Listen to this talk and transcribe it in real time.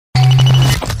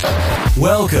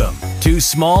Welcome to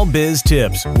Small Biz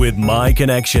Tips with My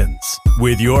Connections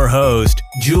with your host,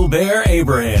 Julbert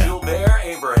Abraham,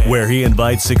 where he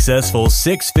invites successful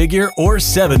six-figure or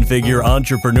seven-figure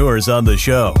entrepreneurs on the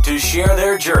show to share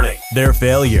their journey, their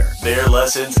failure, their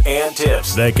lessons, and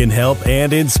tips that can help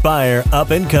and inspire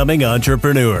up-and-coming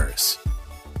entrepreneurs.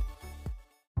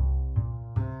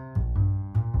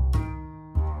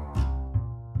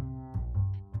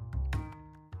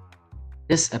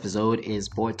 This episode is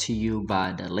brought to you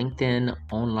by the LinkedIn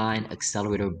Online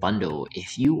Accelerator Bundle.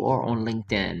 If you are on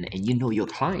LinkedIn and you know your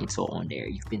clients are on there,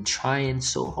 you've been trying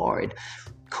so hard,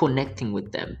 connecting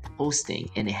with them, posting,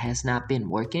 and it has not been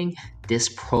working, this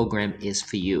program is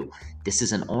for you. This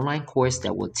is an online course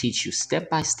that will teach you step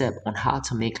by step on how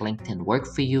to make LinkedIn work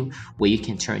for you, where you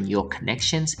can turn your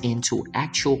connections into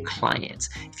actual clients.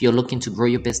 If you're looking to grow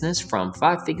your business from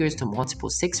 5 figures to multiple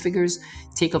 6 figures,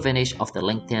 take advantage of the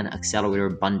LinkedIn Accelerator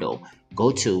Bundle.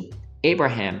 Go to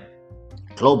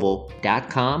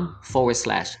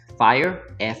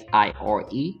abrahamglobal.com/fire,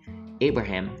 F-I-R-E,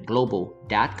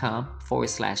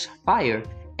 abrahamglobal.com/fire,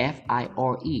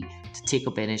 F-I-R-E, to take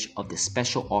advantage of this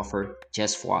special offer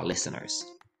just for our listeners.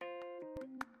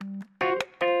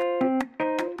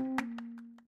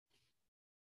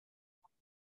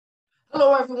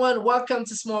 Hello everyone, welcome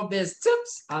to Small Biz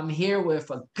Tips. I'm here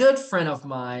with a good friend of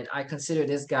mine. I consider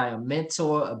this guy a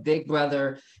mentor, a big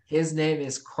brother. His name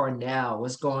is Cornell.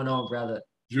 What's going on, brother?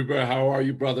 Julbert, how are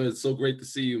you, brother? It's so great to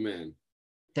see you, man.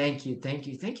 Thank you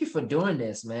for doing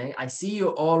this, man. I see you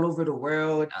all over the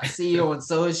world. I see you on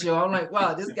social. I'm like,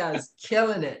 wow, this guy's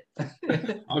killing it.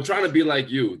 I'm trying to be like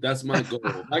you. That's my goal.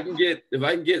 If I can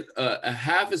get a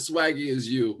half as swaggy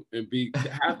as you and be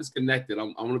half as connected,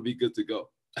 I'm gonna be good to go.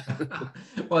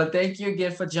 Well, thank you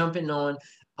again for jumping on.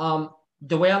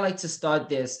 The way I like to start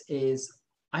this is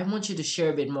I want you to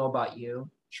share a bit more about you.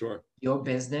 Sure. Your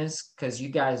business, because you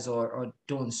guys are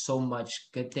doing so much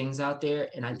good things out there.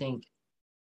 And I think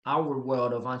our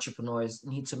world of entrepreneurs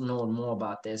need to know more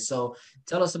about this. So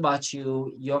tell us about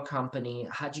you, your company.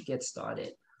 How'd you get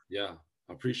started? Yeah,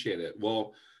 I appreciate it.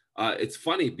 Well, it's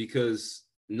funny because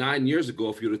 9 years ago,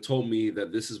 if you'd have told me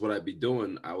that this is what I'd be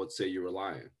doing, I would say you were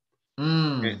lying.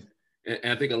 And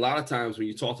I think a lot of times when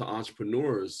you talk to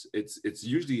entrepreneurs, it's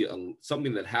usually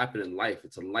something that happened in life.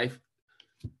 It's a life,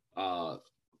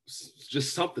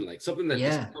 just something that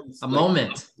just comes, a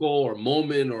moment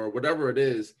or whatever it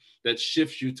is that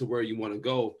shifts you to where you want to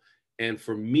go. And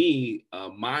for me,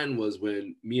 mine was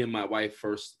when me and my wife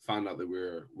first found out that we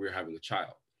were having a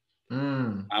child.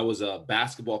 I was a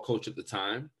basketball coach at the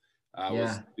time. I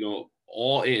was,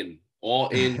 all in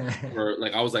for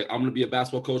like, I was like, I'm going to be a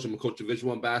basketball coach. I'm going to coach Division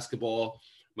I basketball.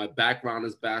 My background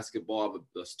is basketball. I have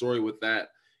a story with that.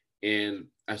 And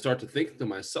I started to think to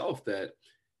myself that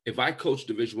if I coach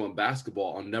Division I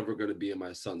basketball, I'm never going to be in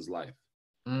my son's life.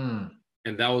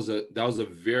 And that was a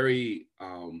very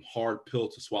hard pill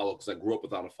to swallow because I grew up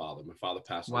without a father. My father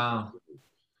passed away. Wow.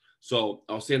 So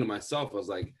I was saying to myself, I was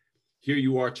like, here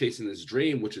you are chasing this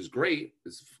dream, which is great.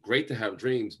 It's great to have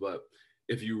dreams, but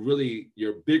if your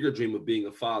bigger dream of being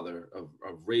a father, of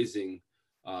raising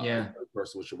a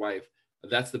person with your wife,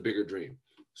 that's the bigger dream.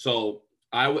 So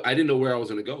I didn't know where I was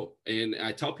going to go. And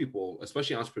I tell people,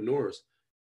 especially entrepreneurs,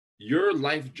 your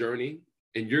life journey,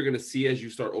 and you're going to see as you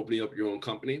start opening up your own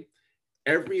company,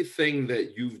 everything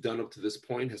that you've done up to this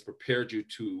point has prepared you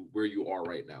to where you are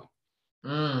right now.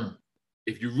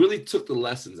 If you really took the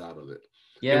lessons out of it.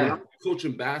 And when I was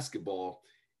coaching basketball,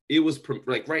 it was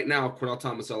like right now, Cornell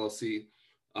Thomas LLC,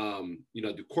 I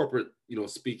do corporate,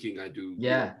 speaking. I do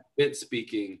event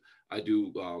speaking. I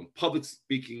do public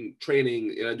speaking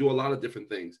training, and I do a lot of different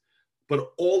things.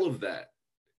 But all of that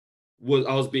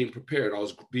I was being prepared. I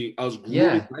was grooming.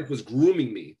 Life was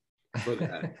grooming me for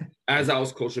that as I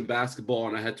was coaching basketball,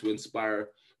 and I had to inspire,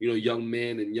 young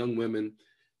men and young women.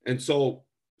 And so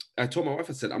I told my wife,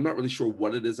 I said, I'm not really sure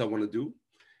what it is I want to do.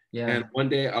 And one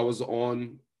day I was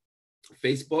on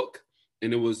Facebook,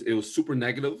 and it was super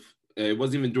negative. It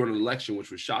wasn't even during an election,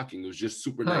 which was shocking. It was just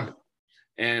super negative.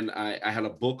 And I had a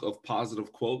book of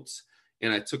positive quotes,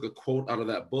 and I took a quote out of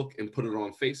that book and put it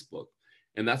on Facebook.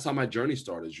 And that's how my journey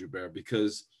started, Julbert,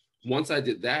 because once I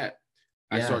did that,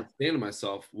 I started saying to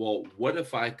myself, well, what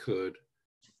if I could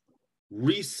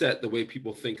reset the way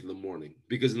people think in the morning?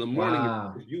 Because in the morning,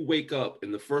 if you wake up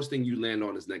and the first thing you land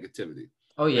on is negativity.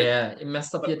 Oh, yeah. It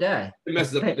messed up your day. It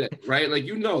messes up your day, right? Like,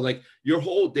 your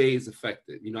whole day is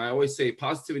affected. I always say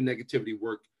positivity and negativity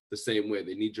work the same way.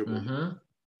 They need your momentum.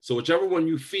 So whichever one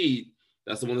you feed,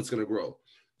 that's the one that's going to grow.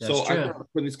 That's So I true. started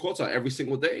putting these quotes out every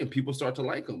single day, and people start to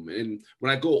like them. And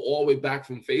when I go all the way back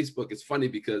from Facebook, it's funny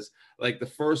because like the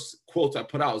first quotes I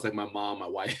put out was like my mom, my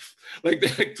wife, like,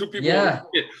 like two people, Yeah.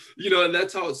 you know, and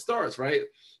that's how it starts, right?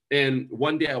 And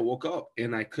one day I woke up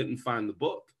and I couldn't find the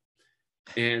book,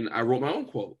 and I wrote my own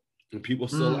quote, and people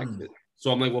still liked it.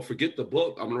 So I'm like, well, forget the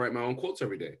book. I'm gonna write my own quotes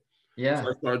every day. Yeah.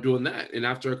 So I started doing that. And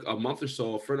after a month or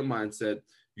so, a friend of mine said,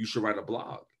 you should write a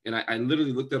blog. And I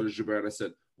literally looked at her, Gilbert, and I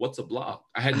said, what's a blog?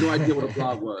 I had no idea what a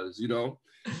blog was, you know?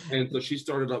 And so she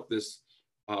started up this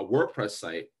WordPress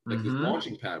site, like this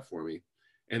launching pad for me.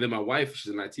 And then my wife,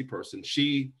 she's an IT person,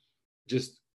 she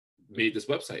just made this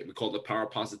website. We called it Power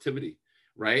of Positivity,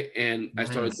 right? And I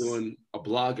started doing a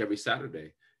blog every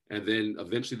Saturday. And then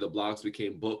eventually the blogs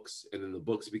became books. And then the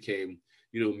books became,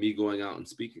 you know, me going out and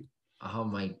speaking. Oh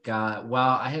my God.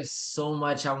 Wow. I have so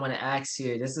much I want to ask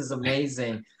you. This is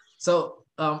amazing. So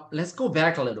let's go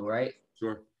back a little, right?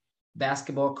 Sure.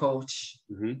 Basketball coach,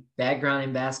 background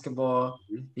in basketball.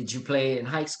 Did you play in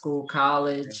high school,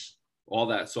 college? All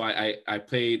that. So I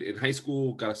played in high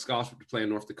school, got a scholarship to play in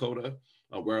North Dakota,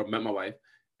 where I met my wife.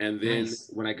 And then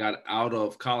when I got out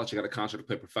of college, I got a contract to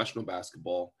play professional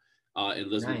basketball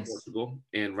in Lisbon, Portugal.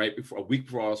 And a week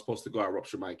before I was supposed to go, I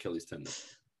ruptured my Achilles tendon.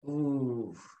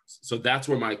 Ooh. So that's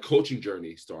where my coaching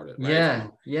journey started. Right? Yeah,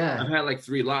 so yeah. I've had like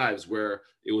 3 lives where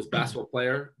it was basketball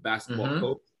player, basketball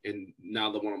coach, and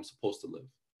now the one I'm supposed to live.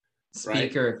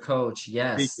 Speaker, right? coach,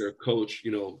 yes. Speaker, coach,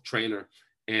 you know, trainer.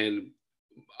 And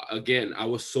again, I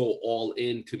was so all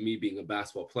in to me being a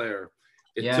basketball player.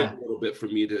 It took a little bit for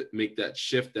me to make that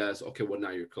shift as, okay, well,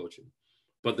 now you're coaching.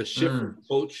 But the shift from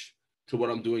coach to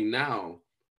what I'm doing now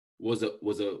was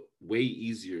a way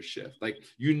easier shift. Like,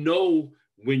 you know,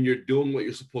 when you're doing what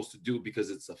you're supposed to do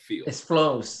because it's a field. It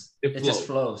flows. It just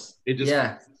flows. It just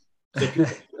so people,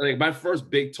 like my first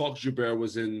big talk, Joubert,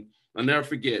 was in, I'll never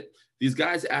forget, these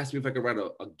guys asked me if I could write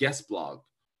a guest blog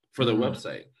for their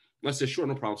website. And I said, sure,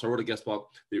 no problem. So I wrote a guest blog.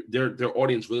 Their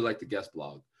audience really liked the guest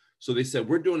blog. So they said,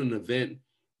 we're doing an event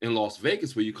in Las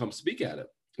Vegas where you come speak at it.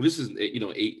 This is,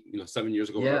 7 years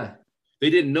ago. Yeah. They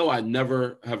didn't know I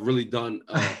never have really done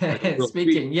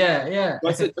speaking. Yeah. So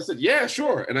I said, yeah,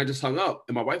 sure. And I just hung up.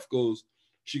 And my wife goes,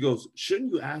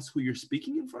 shouldn't you ask who you're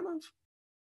speaking in front of?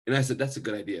 And I said, that's a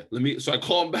good idea. So I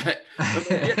call them back.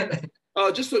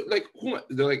 Like, just like,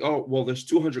 they're like, oh, well, there's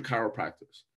 200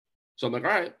 chiropractors. So I'm like, all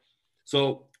right.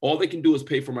 So all they can do is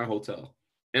pay for my hotel.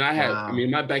 And I had,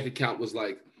 my bank account was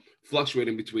like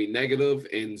fluctuating between negative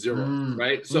and zero,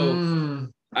 right? So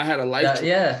I had a life.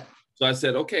 So I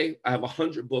said, okay, I have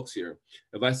 100 books here.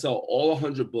 If I sell all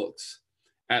 100 books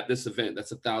at this event,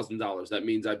 that's $1,000. That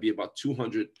means I'd be about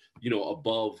 200,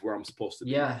 above where I'm supposed to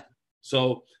be. Yeah.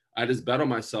 So I just bet on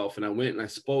myself, and I went and I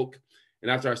spoke. And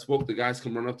after I spoke, the guys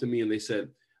come run up to me and they said,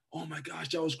 oh my gosh,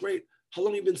 that was great. How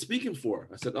long have you been speaking for?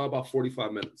 I said, about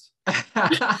 45 minutes.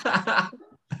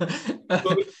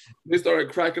 So they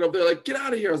started cracking up. They're like, get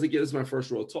out of here. I was like, yeah, this is my first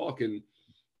real talk. And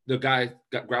the guy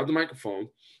grabbed the microphone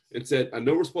and said, I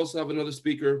know we're supposed to have another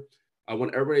speaker. I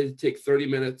want everybody to take 30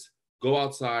 minutes, go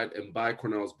outside and buy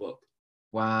Cornell's book.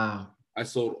 Wow. I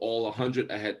sold all 100.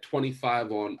 I had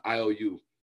 25 on IOU.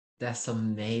 That's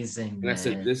amazing. And I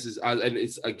said, and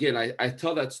it's, again, I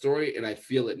tell that story and I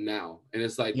feel it now. And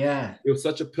it's like, it was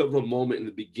such a pivotal moment in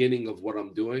the beginning of what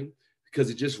I'm doing,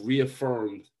 because it just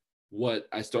reaffirmed what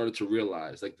I started to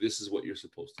realize, like, this is what you're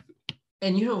supposed to do.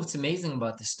 And what's amazing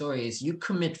about the story is you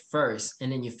commit first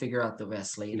and then you figure out the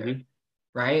rest later.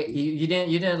 Right? You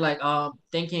didn't like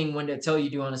thinking when they tell you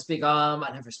do you want to speak, I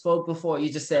never spoke before. You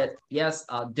just said, yes,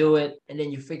 I'll do it. And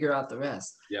then you figure out the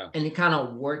rest. Yeah. And it kind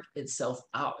of worked itself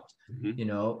out,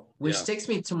 which takes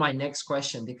me to my next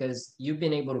question, because you've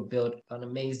been able to build an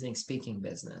amazing speaking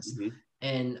business.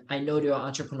 And I know there are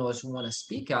entrepreneurs who want to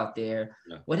speak out there.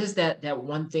 Yeah. What is that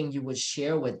one thing you would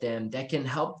share with them that can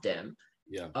help them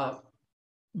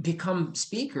become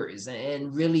speakers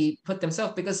and really put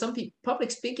themselves, because some people, public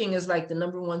speaking is like the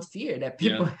number one fear that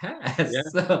people have.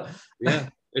 So.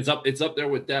 It's up there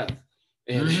with death.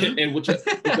 And and which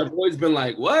I've always been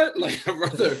like, what? Like, I'd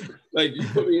rather, like, you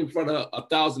put me in front of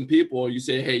 1,000 people, you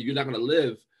say, hey, you're not gonna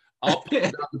live. I'll put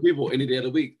 1,000 people any day of the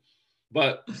week.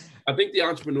 But I think the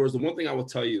entrepreneurs, the one thing I will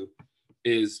tell you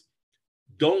is,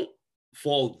 don't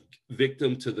fall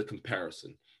victim to the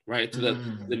comparison, right? To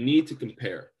the need to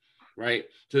compare, right?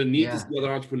 To the need to see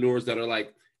other entrepreneurs that are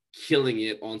like killing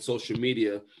it on social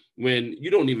media when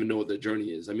you don't even know what their journey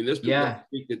is. I mean, there's people that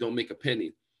speak that don't make a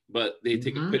penny, but they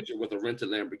take a picture with a rented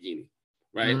Lamborghini,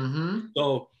 right?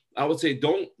 So I would say,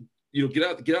 don't, get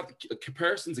out.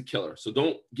 Comparison's a killer. So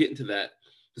don't get into that.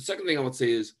 The second thing I would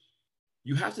say is,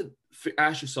 you have to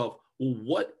ask yourself, well,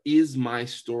 what is my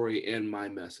story and my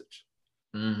message?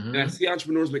 And I see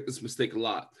entrepreneurs make this mistake a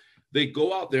lot. They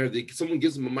go out there, someone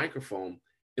gives them a microphone,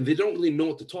 and they don't really know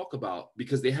what to talk about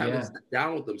because they haven't sat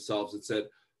down with themselves and said,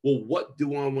 well, what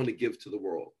do I want to give to the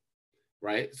world?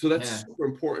 Right? So that's super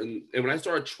important. And when I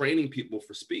started training people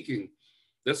for speaking,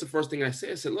 that's the first thing I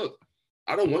say. I said, look,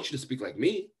 I don't want you to speak like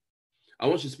me. I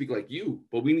want you to speak like you,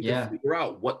 but we need to figure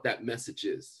out what that message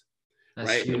is. That's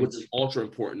right. Huge. And which is ultra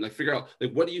important. Like figure out,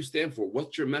 like, what do you stand for?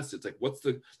 What's your message? Like,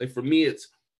 like for me, it's,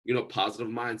 positive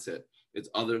mindset. It's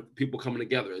other people coming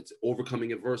together. It's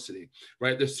overcoming adversity,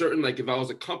 right? There's certain, like if I was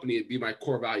a company, it'd be my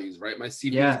core values, right? My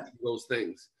CV, those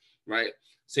things, right?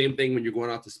 Same thing when you're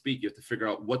going out to speak, you have to figure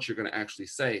out what you're going to actually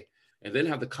say and then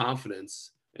have the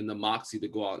confidence and the moxie to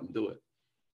go out and do it.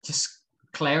 Just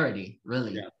clarity,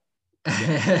 really. Yeah.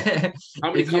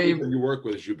 How many companies have you worked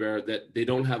with, Joubert, that they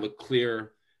don't have a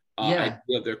clear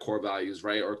idea of their core values,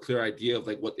 right? Or a clear idea of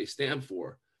like what they stand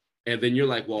for. And then you're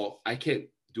like, well, I can't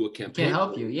do a campaign. Can't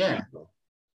help you. Yeah.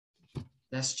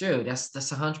 That's true. That's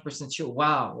 100% true.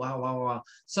 Wow.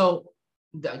 So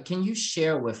can you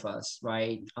share with us,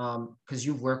 right? Because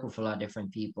you've worked with a lot of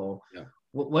different people. Yeah.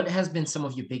 What has been some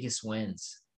of your biggest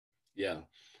wins? Yeah.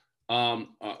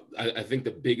 I think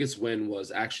the biggest win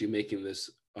was actually making this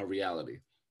a reality.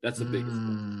 That's the biggest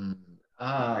one.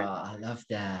 I love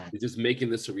that. It's just making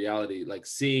this a reality, like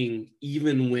seeing,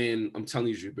 even when I'm telling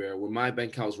you, Joubert, when my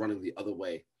bank account was running the other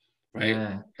way,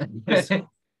 right? Just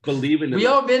believing in we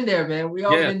all been there, man. We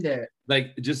all been there.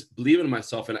 Like just believing in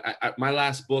myself. And my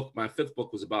last book, my 5th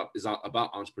book is about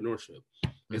entrepreneurship.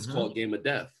 It's called Game of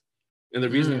Death. And the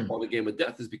reason I call it Game of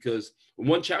Death is because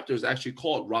one chapter is actually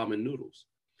called Ramen Noodles,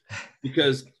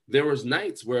 because there was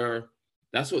nights where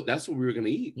that's what we were going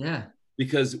to eat. Yeah.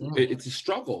 Because it's a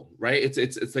struggle, right?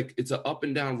 It's like it's an up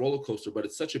and down roller coaster, but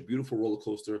it's such a beautiful roller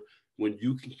coaster when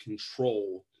you can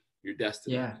control your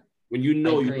destiny. Yeah. When you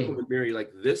look in the mirror, you're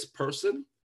like, this person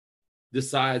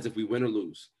decides if we win or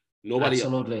lose. Nobody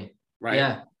else, right?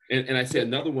 Yeah. And I say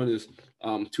another one is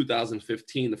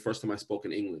 2015, the first time I spoke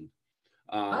in England.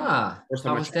 First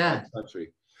time I traveled out of the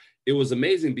country. It was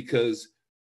amazing because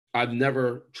I've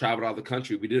never traveled out of the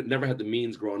country. We never had the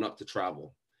means growing up to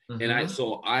travel. And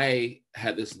I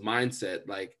had this mindset,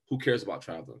 like, who cares about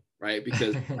traveling, right?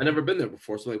 Because I never been there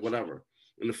before, so like, whatever.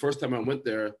 And the first time I went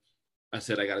there, I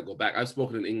said, I got to go back. I've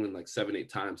spoken in England like 7-8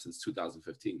 times since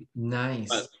 2015. Nice.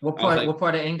 But what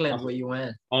part of England were you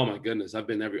in? Oh my goodness. I've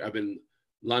been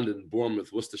London,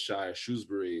 Bournemouth, Worcestershire,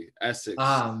 Shrewsbury, Essex.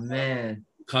 Oh man.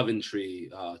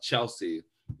 Coventry, Chelsea,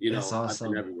 That's awesome.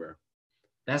 I've been everywhere.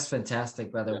 That's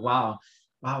fantastic, brother. Yeah.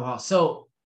 Wow. So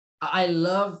I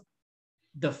love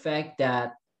the fact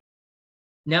that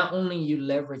not only you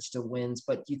leverage the wins,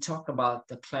 but you talk about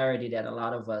the clarity that a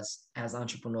lot of us as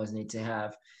entrepreneurs need to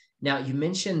have. Now, you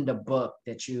mentioned the book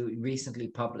that you recently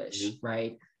published,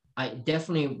 right? I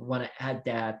definitely want to add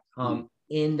that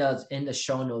in the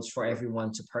show notes for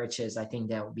everyone to purchase. I think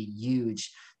that would be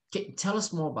huge. Tell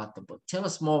us more about the book. Tell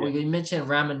us more. You mentioned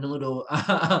ramen noodle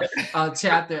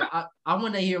chapter. I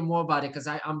want to hear more about it because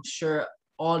I'm sure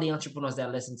all the entrepreneurs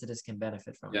that listen to this can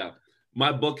benefit from it. Yeah.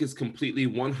 My book is completely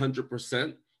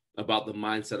 100% about the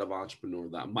mindset of entrepreneur.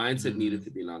 That mindset needed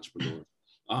to be an entrepreneur.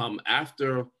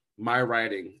 After my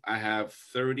writing, I have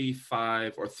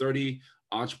 35 or 30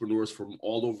 entrepreneurs from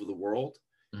all over the world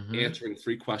answering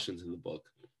 3 questions in the book.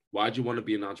 Why'd you want to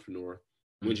be an entrepreneur?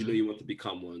 When did you know you want to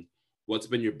become one? What's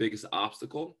been your biggest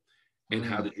obstacle? And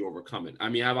how did you overcome it? I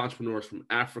mean, I have entrepreneurs from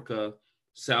Africa,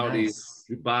 Saudi,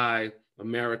 Dubai,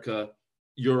 America,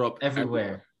 Europe,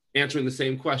 everywhere, answering the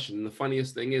same question. And the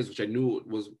funniest thing is, which I knew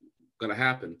was going to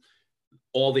happen,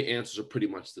 all the answers are pretty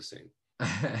much the same,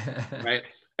 right?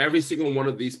 Every single one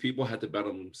of these people had to bet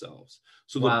on themselves.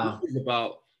 So the book is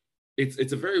about,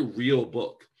 it's a very real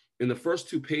book. In the first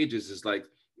 2 pages is like,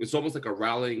 it's almost like a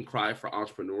rallying cry for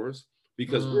entrepreneurs,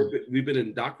 because we've been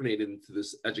indoctrinated into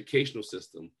this educational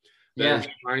system that is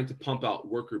trying to pump out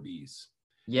worker bees.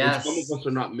 Yes. And some of us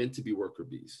are not meant to be worker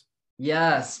bees.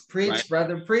 Yes. Preach,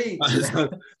 brother, preach.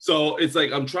 So it's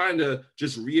like, I'm trying to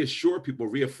just reassure people,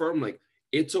 reaffirm, like,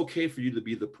 it's okay for you to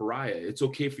be the pariah. It's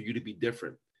okay for you to be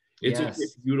different. It's okay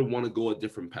for you to want to go a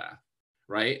different path,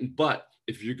 right? But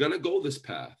if you're going to go this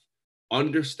path,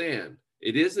 understand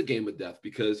it is a game of death,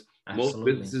 because most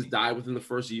businesses die within the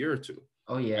first year or 2.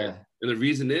 Oh, yeah. Right? And the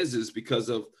reason is because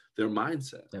of their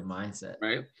mindset. Their mindset.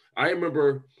 Right? I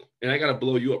remember, and I got to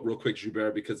blow you up real quick,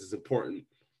 Joubert, because it's important.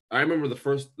 I remember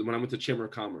when I went to Chamber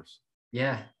of Commerce.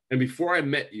 Yeah. And before I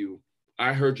met you,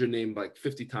 I heard your name like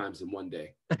 50 times in one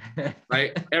day.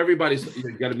 Right? Everybody's,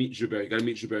 you got to meet Joubert. You got to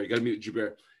meet Joubert. You got to meet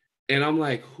Joubert. And I'm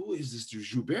like, who is this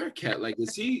Joubert cat? Like,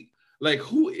 is he like,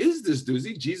 who is this dude? Is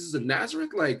he Jesus of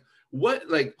Nazareth? Like, what?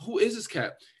 Like, who is this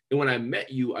cat? And when I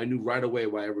met you, I knew right away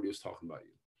why everybody was talking about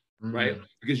you, right?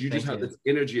 Because you just have this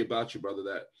energy about you, brother,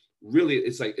 that really,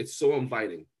 it's like, it's so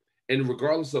inviting. And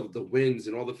regardless of the wins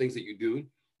and all the things that you do,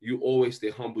 you always stay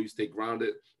humble, you stay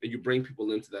grounded, and you bring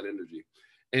people into that energy.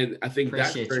 And I think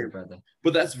that's very, brother.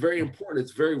 But that's very important.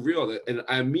 It's very real. And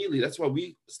I immediately, that's why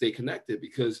we stay connected,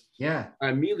 because I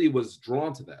immediately was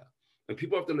drawn to that. And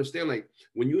people have to understand, like,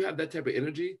 when you have that type of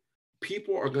energy,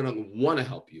 people are going to want to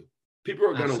help you. People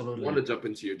are going to want to jump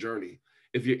into your journey.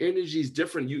 If your energy is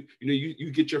different,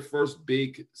 you get your first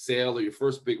big sale or your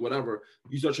first big whatever,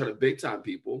 you start trying to big time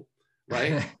people,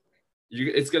 right?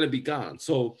 It's going to be gone.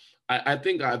 So I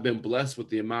think I've been blessed with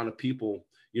the amount of people,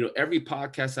 every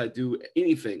podcast I do,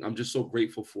 anything, I'm just so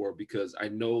grateful for, because I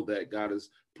know that God has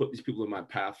put these people in my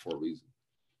path for a reason.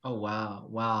 Oh, wow.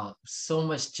 Wow. So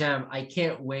much gem. I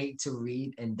can't wait to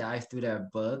read and dive through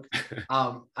that book.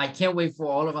 I can't wait for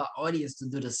all of our audience to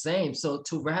do the same. So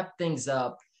to wrap things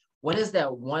up, what is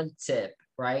that one tip,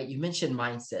 right? You mentioned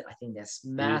mindset. I think that's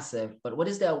massive, but what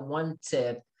is that one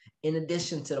tip in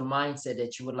addition to the mindset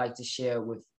that you would like to share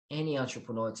with any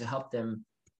entrepreneur to help them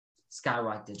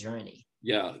skyrocket the journey?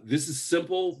 Yeah, this is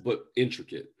simple but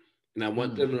intricate. And I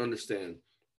want them to understand,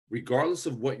 regardless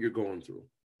of what you're going through,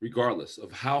 regardless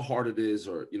of how hard it is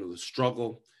or, the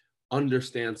struggle,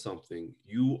 understand something.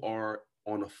 You are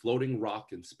on a floating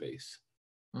rock in space.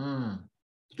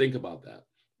 Think about that.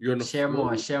 You're on a share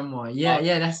more.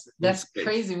 Yeah, that's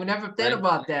crazy. We never thought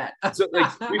about that. So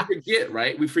like, we forget,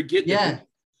 right? We forget that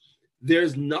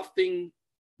there's nothing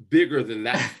bigger than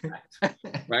that fact,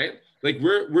 right? Like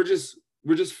we're just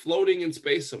floating in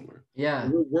space somewhere. Yeah.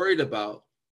 We're worried about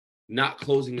not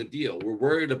closing the deal. We're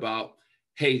worried about,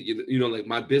 hey, like,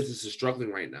 my business is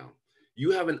struggling right now. You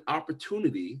have an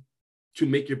opportunity to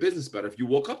make your business better. If you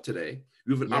woke up today,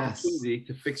 you have an opportunity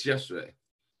to fix yesterday.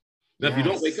 Now, if you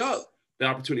don't wake up, the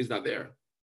opportunity is not there.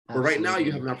 But right now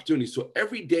you have an opportunity. So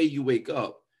every day you wake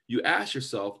up, you ask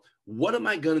yourself, what am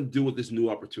I going to do with this new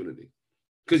opportunity?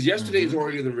 Because yesterday is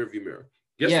already in the rearview mirror.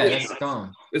 It's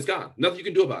gone. It's gone. Nothing you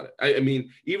can do about it. I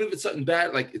mean, even if it's something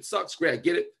bad, like it sucks, great, I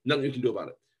get it. Nothing you can do about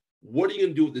it. What are you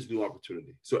going to do with this new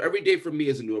opportunity? So every day for me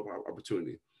is a new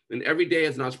opportunity. And every day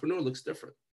as an entrepreneur looks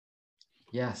different.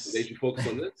 Yes. Some days you focus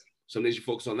on this. Some days you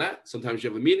focus on that. Sometimes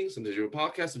you have a meeting. Sometimes you have a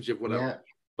podcast. Sometimes you have whatever. Yeah.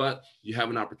 But you have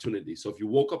an opportunity. So if you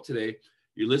woke up today,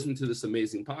 you're listening to this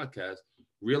amazing podcast,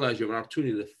 realize you have an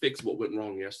opportunity to fix what went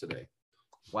wrong yesterday.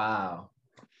 Wow.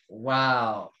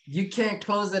 You can't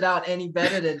close it out any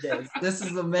better than this. This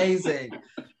is amazing.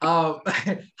 How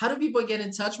do people get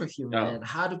in touch with you, man?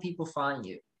 How do people find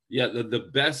you? Yeah, the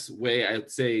best way, I'd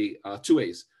say two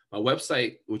ways. My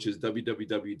website, which is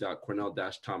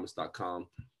www.cornell-thomas.com.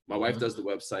 My wife does the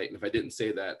website, and if I didn't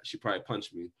say that, she'd probably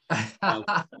punch me.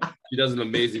 She does an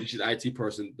amazing, she's an IT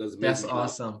person, does amazing. That's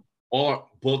awesome. All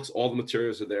books, all the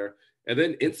materials are there. And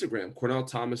then Instagram, Cornell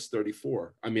Thomas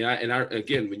 34. I mean,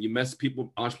 again, when you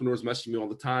entrepreneurs message me all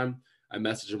the time, I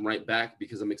message them right back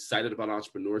because I'm excited about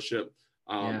entrepreneurship.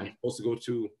 I'm supposed to go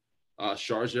to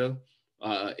Sharjah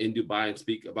in Dubai and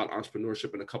speak about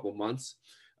entrepreneurship in a couple of months.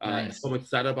 Nice. So I'm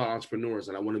excited about entrepreneurs,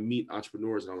 and I want to meet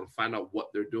entrepreneurs, and I want to find out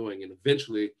what they're doing. And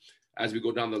eventually, as we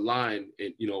go down the line,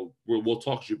 and we'll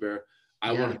talk, Joubert,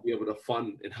 I want to be able to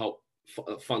fund and help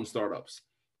fund startups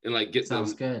and like get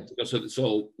Sounds them. good.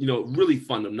 So really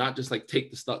fund them, not just like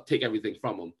take everything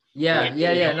from them. Yeah,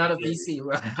 not a VC,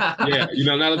 right?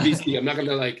 Not a VC. I'm not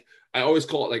gonna I always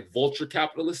call it like vulture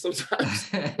capitalist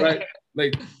sometimes, right?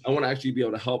 Like I want to actually be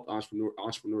able to help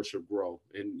entrepreneurship grow,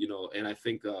 and I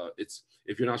think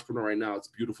if you're an entrepreneur right now, it's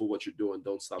beautiful what you're doing.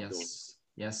 Don't stop doing it.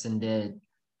 Yes, indeed,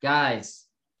 guys.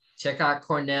 Check out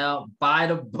Cornell. Buy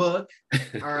the book.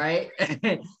 All right.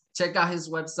 Check out his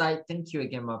website. Thank you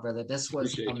again, my brother. This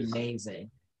was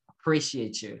amazing.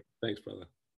 Appreciate you. Thanks, brother.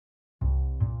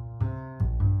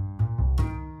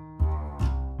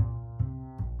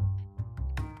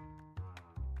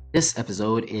 This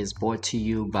episode is brought to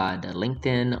you by the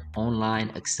LinkedIn Online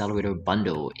Accelerator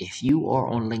Bundle. If you are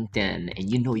on LinkedIn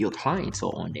and you know your clients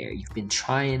are on there, you've been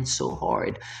trying so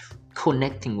hard,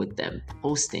 connecting with them,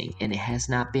 posting, and it has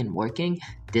not been working,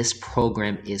 this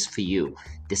program is for you.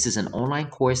 This is an online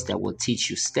course that will teach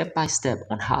you step by step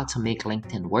on how to make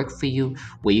LinkedIn work for you,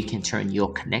 where you can turn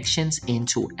your connections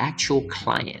into actual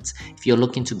clients. If you're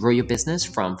looking to grow your business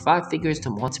from 5 figures to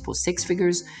multiple 6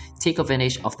 figures, take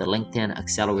advantage of the LinkedIn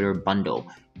Accelerator Bundle.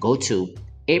 Go to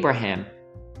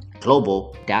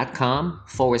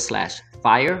abrahamglobal.com/fire,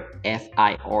 FIRE,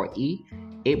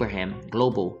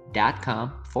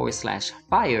 abrahamglobal.com/fire,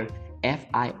 FIRE,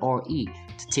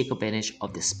 to take advantage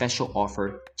of this special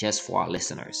offer just for our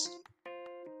listeners.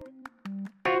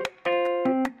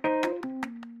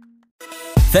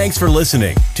 Thanks for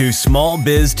listening to Small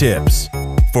Biz Tips.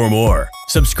 For more,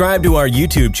 subscribe to our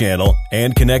YouTube channel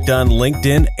and connect on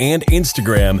LinkedIn and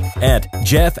Instagram at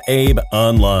Jeff Abe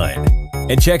Online.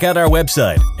 And check out our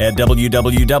website at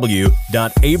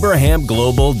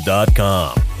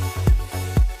www.abrahamglobal.com.